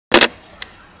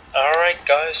Alright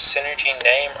guys, Synergy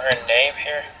name or name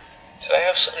here. Today I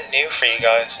have something new for you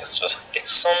guys.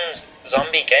 It's some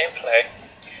zombie gameplay.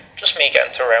 Just me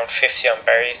getting to round 50 on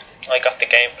Buried. I got the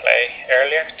gameplay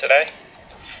earlier today.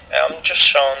 I'm just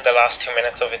showing the last 2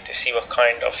 minutes of it to see what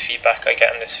kind of feedback I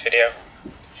get in this video.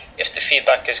 If the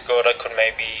feedback is good, I could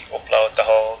maybe upload the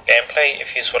whole gameplay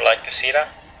if you would like to see that.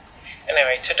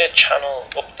 Anyway, to the channel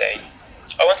update.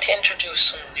 I want to introduce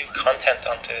some new content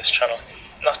onto this channel.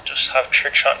 Not just have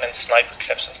trick shotting and sniper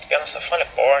clips, as to be honest I find it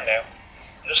boring now.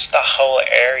 Just that whole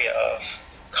area of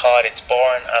COD, it's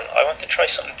boring, and I want to try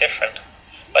something different.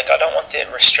 Like, I don't want to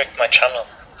restrict my channel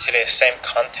to the same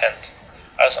content,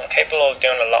 as I'm capable of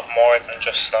doing a lot more than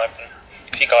just sniping.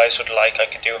 If you guys would like, I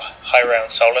could do high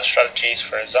round solo strategies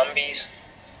for zombies.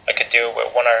 I could do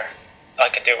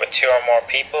it with 2 or more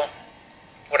people.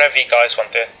 Whatever you guys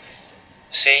want to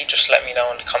see, just let me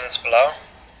know in the comments below.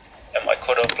 I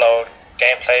could upload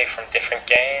gameplay from different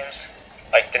games,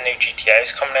 like the new GTA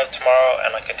is coming out tomorrow,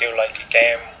 and I could do like a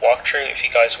game walkthrough if you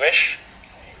guys wish.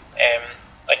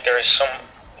 Like, there is some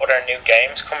other new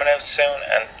games coming out soon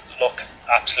and look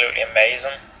absolutely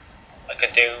amazing. I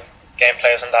could do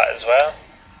gameplays on that as well,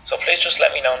 so please just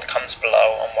let me know in the comments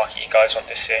below on what you guys want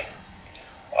to see.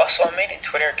 Also, I made a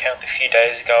Twitter account a few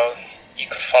days ago. You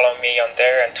could follow me on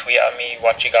there and tweet at me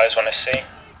what you guys want to see.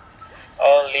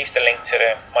 I'll leave the link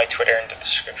to my Twitter in the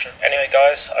description. Anyway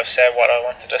guys, I've said what I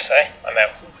wanted to say. I'm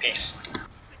out. Peace.